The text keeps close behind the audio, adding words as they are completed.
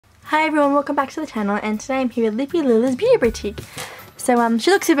Hi everyone, welcome back to the channel, and today I'm here with Lippy Lulus Beauty Boutique. So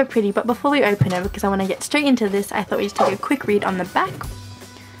she looks super pretty, but before we open her, because I want to get straight into this, I thought we'd just take a quick read on the back.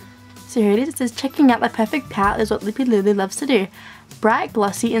 So here it is. It says, checking out the perfect pout is what Lippy Lulu loves to do. Bright,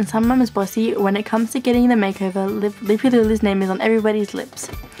 glossy, and sometimes bossy, when it comes to getting the makeover, Lippy Lulu's name is on everybody's lips.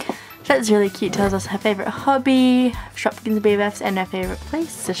 That's really cute. Tells us her favourite hobby, Shopkins BFFs, and her favourite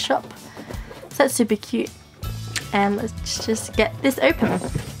place to shop. So that's super cute. And let's just get this open.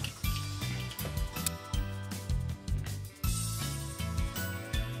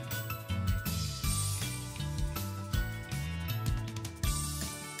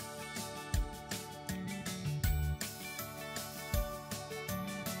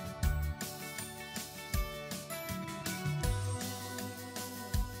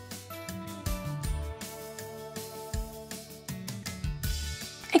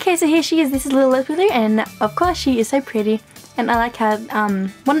 Okay, so here she is. This is little Lippy Lulu, and of course she is so pretty. And I like how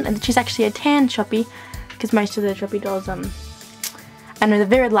she's actually a tan shoppy, because most of the shoppy dolls I know they're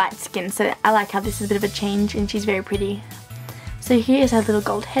very light skin, so I like how this is a bit of a change, and she's very pretty. So here is her little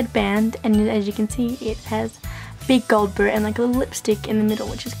gold headband, and as you can see, it has big gold bow and like a little lipstick in the middle,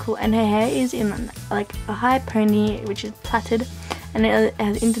 which is cool. And her hair is in like a high pony, which is plaited, and it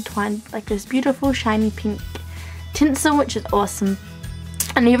has intertwined like this beautiful shiny pink tinsel, which is awesome.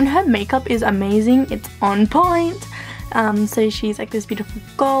 And even her makeup is amazing. It's on point. So she's like this beautiful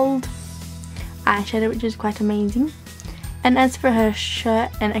gold eyeshadow, which is quite amazing. And as for her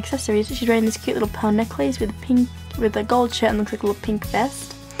shirt and accessories, she's wearing this cute little pearl necklace with a gold shirt and looks like a little pink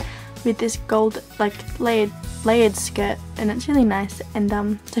vest with this gold like layered skirt, and it's really nice. And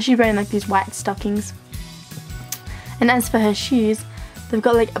so she's wearing like these white stockings. And as for her shoes, they've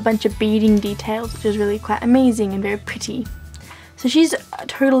got like a bunch of beading details, which is really quite amazing and very pretty. So she's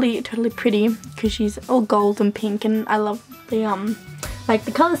totally pretty because she's all gold and pink, and I love the like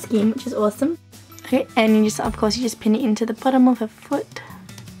the color scheme, which is awesome. Okay, and you just pin it into the bottom of her foot.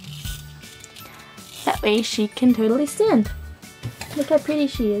 That way she can totally stand. Look how pretty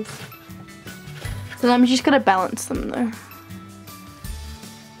she is. So I'm just gonna balance them though.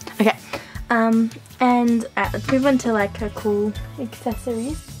 Okay, and let's move on to like her cool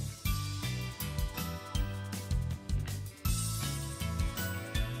accessories.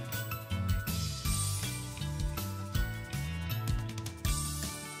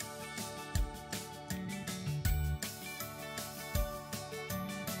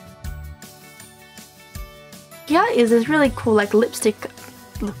 Here is this really cool like lipstick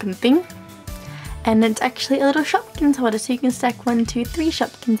looking thing, and it's actually a little Shopkins holder, so you can stack 1, 2, 3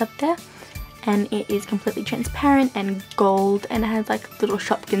 Shopkins up there, and it is completely transparent and gold, and it has like little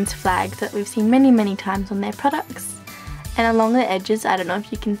Shopkins flags that we've seen many times on their products. And along the edges, I don't know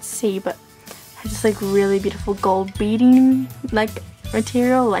if you can see, but it has this like really beautiful gold beading like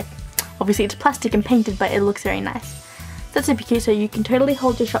material. Like obviously it's plastic and painted, but it looks very nice. That's super cute. So you can totally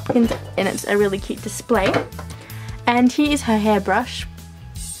hold your Shopkins, and it's a really cute display. And here is her hairbrush.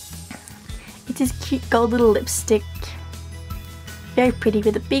 It's this cute gold little lipstick. Very pretty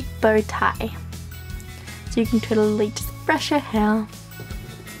with a big bow tie. So you can totally just brush her hair.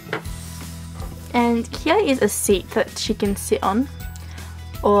 And here is a seat that she can sit on,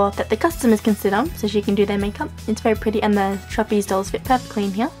 or that the customers can sit on, so she can do their makeup. It's very pretty, and the Shoppies dolls fit perfectly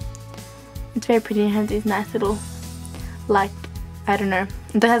in here. It's very pretty and has these nice little, like, I don't know,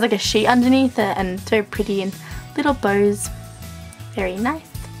 it has like a sheet underneath it, and it's very pretty, and little bows, very nice.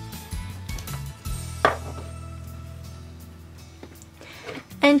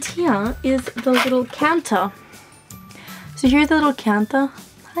 And here is the little counter. So here's the little counter.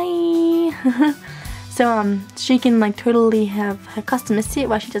 Hi! So she can like totally have her customers sit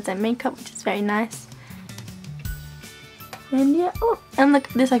while she does their makeup, which is very nice. And yeah, oh, and look,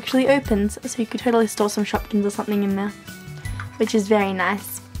 this actually opens, so you could totally store some Shopkins or something in there, which is very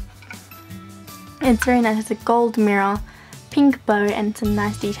nice. It's very nice. It's a gold mirror, pink bow, and some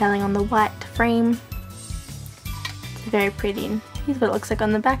nice detailing on the white frame. It's very pretty. And here's what it looks like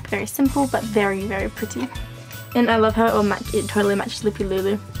on the back. Very simple, but very pretty. And I love how it totally matches Lippy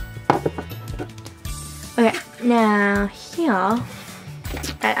Lulu. Okay, now here,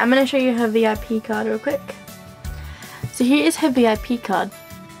 I'm going to show you her VIP card real quick. So here is her VIP card.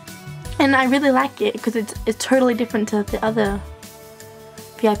 And I really like it because it's totally different to the other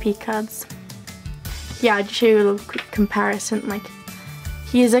VIP cards. Yeah, I'll just show you a little quick comparison. Like,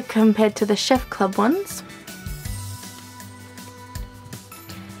 here's it compared to the Chef Club ones.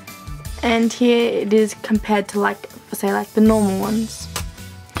 And here it is compared to like, say like the normal ones.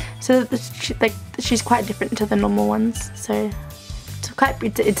 So she's quite different to the normal ones. So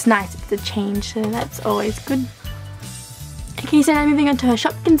it's nice, it's a change, so that's always good. Okay, so now moving on to her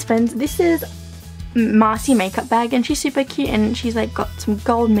Shopkins friends. This is Marcy makeup bag, and she's super cute, and she's like got some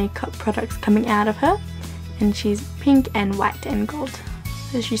gold makeup products coming out of her, and she's pink and white and gold,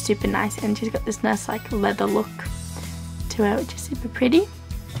 so she's super nice, and she's got this nice like leather look to her, which is super pretty.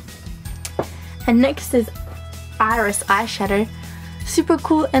 And next is Iris eyeshadow, super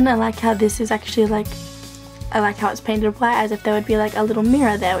cool, and I like how this is actually like, I like how it's painted white as if there would be like a little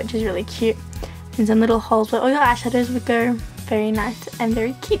mirror there, which is really cute, and some little holes where all your eyeshadows would go. Very nice and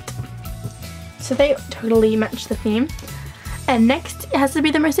very cute. So they totally match the theme. And next, it has to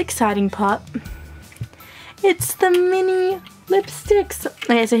be the most exciting part. It's the mini lipsticks.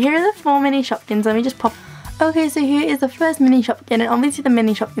 Okay, so here are the 4 mini Shopkins. Let me just pop. Okay, so here is the first mini Shopkin, and obviously the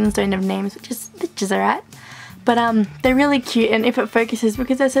mini Shopkins don't have names, which is alright. But they're really cute, and if it focuses,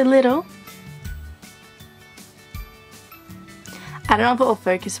 because they're so little. I don't know if it will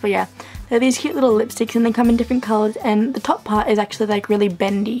focus, but yeah. They're these cute little lipsticks, and they come in different colours, and the top part is actually like really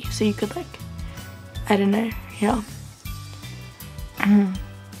bendy, so you could like, I don't know, yeah.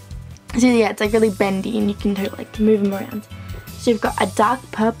 So yeah, it's like really bendy, and you can totally like move them around. So you've got a dark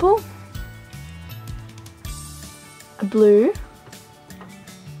purple, a blue,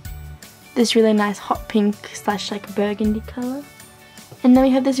 this really nice hot pink slash like burgundy colour, and then we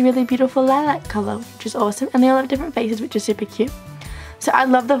have this really beautiful lilac colour, which is awesome, and they all have different faces, which is super cute. So I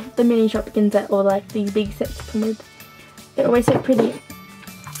love the mini Shopkins that all like these big sets come with. They're always so pretty.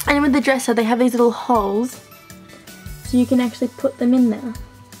 And with the dresser, they have these little holes, so you can actually put them in there,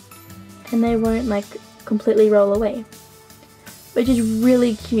 and they won't like completely roll away, which is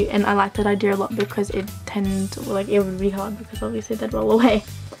really cute. And I like that idea a lot because it tends, like it would be hard because obviously they'd roll away.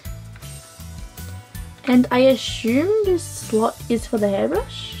 And I assume this slot is for the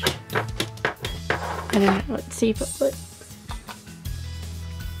hairbrush. I don't know. Let's see if it works.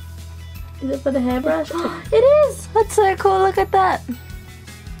 Is it for the hairbrush? It is! That's so cool, look at that!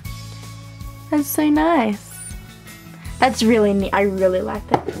 That's so nice. That's really neat, I really like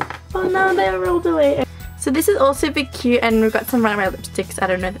that. Oh no, they rolled away. So this is all super cute, and we've got some runaway lipsticks, I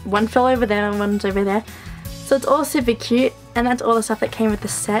don't know, one fell over there and one's over there. So it's all super cute, and that's all the stuff that came with the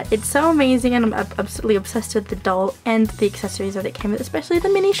set. It's so amazing, and I'm absolutely obsessed with the doll and the accessories that it came with, especially the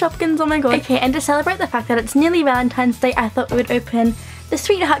mini Shopkins, oh my god. Okay, and to celebrate the fact that it's nearly Valentine's Day, I thought we would open the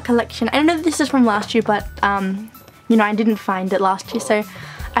Sweetheart collection. I don't know if this is from last year, but you know, I didn't find it last year, so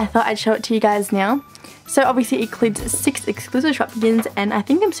I thought I'd show it to you guys now. So obviously it includes 6 exclusive Shopkins, and I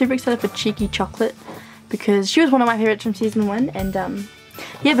think I'm super excited for Cheeky Chocolate because she was one of my favorites from season 1, and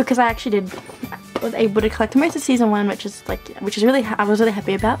yeah, because I actually was able to collect most of season 1, which is really, I was really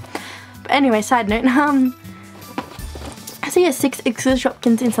happy about. But anyway, side note, so yeah, 6 exclusive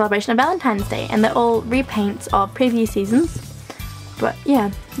Shopkins in celebration of Valentine's Day, and they're all repaints of previous seasons. But yeah,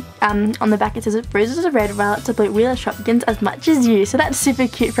 on the back it says roses are red, violets are blue, we love Shopkins as much as you. So that's super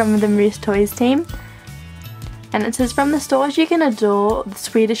cute from the Moose Toys team. And it says, from the stores you can adore the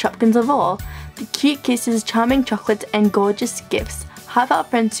sweetest Shopkins of all. The cute kisses, charming chocolates and gorgeous gifts.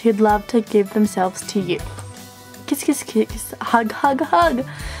 Heartfelt friends who'd love to give themselves to you. Kiss, kiss, kiss, hug, hug, hug.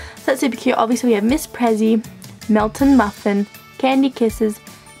 So that's super cute. Obviously we have Miss Prezzy, Melton Muffin, Candy Kisses,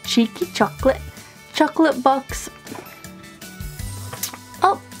 Cheeky Chocolate, Chocolate Box,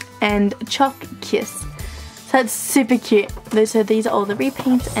 and Choc Kiss. So that's super cute. So these are all the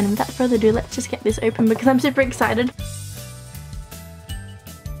repaints, and without further ado, let's just get this open because I'm super excited.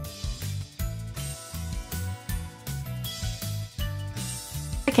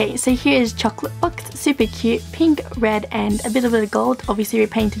 Okay, so here's Chocolate Box, super cute, pink, red, and a bit of gold, obviously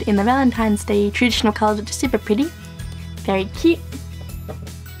repainted in the Valentine's Day traditional colours, which is super pretty. Very cute.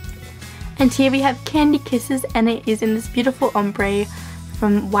 And here we have Candy Kisses, and it is in this beautiful ombre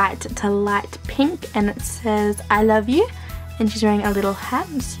from white to light pink, and it says I love you, and she's wearing a little hat,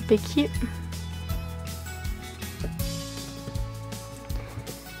 super cute.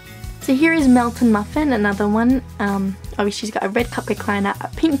 So here is Melton Muffin, another one. Obviously she's got a red cupcake liner, a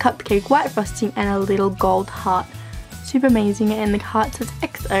pink cupcake, white frosting, and a little gold heart. Super amazing, and the heart says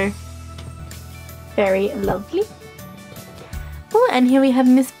XO. Very lovely. Oh, and here we have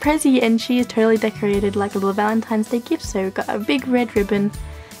Miss Prezzy, and she is totally decorated like a little Valentine's Day gift. So we've got a big red ribbon,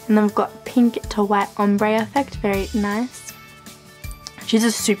 and then we've got pink to white ombre effect, very nice. She's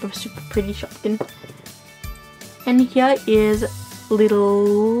a super, super pretty Shopkin. And here is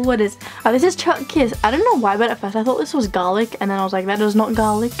little, what is, oh, this is Choc Kiss. I don't know why, but at first I thought this was garlic, and then I was like, that is not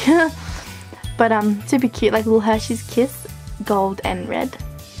garlic. But super cute, like little Hershey's Kiss, gold and red.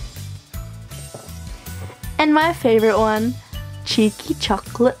 And my favorite one, Cheeky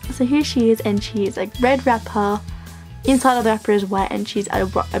Chocolate. So here she is, and she is a red wrapper. Inside of the wrapper is white, and she's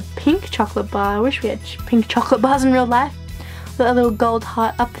a pink chocolate bar. I wish we had pink chocolate bars in real life. got a little gold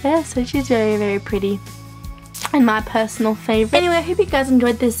heart up there, so she's very, very pretty. And my personal favourite. Anyway, I hope you guys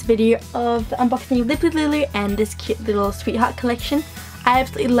enjoyed this video of the unboxing of Lippy Lulu and this cute little sweetheart collection. I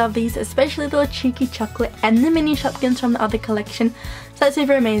absolutely love these, especially the little cheeky chocolate and the mini Shopkins from the other collection. So that's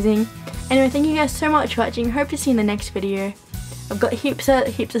super amazing. Anyway, thank you guys so much for watching. Hope to see you in the next video. I've got heaps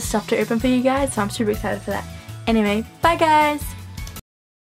of stuff to open for you guys, so I'm super excited for that. Anyway, bye guys!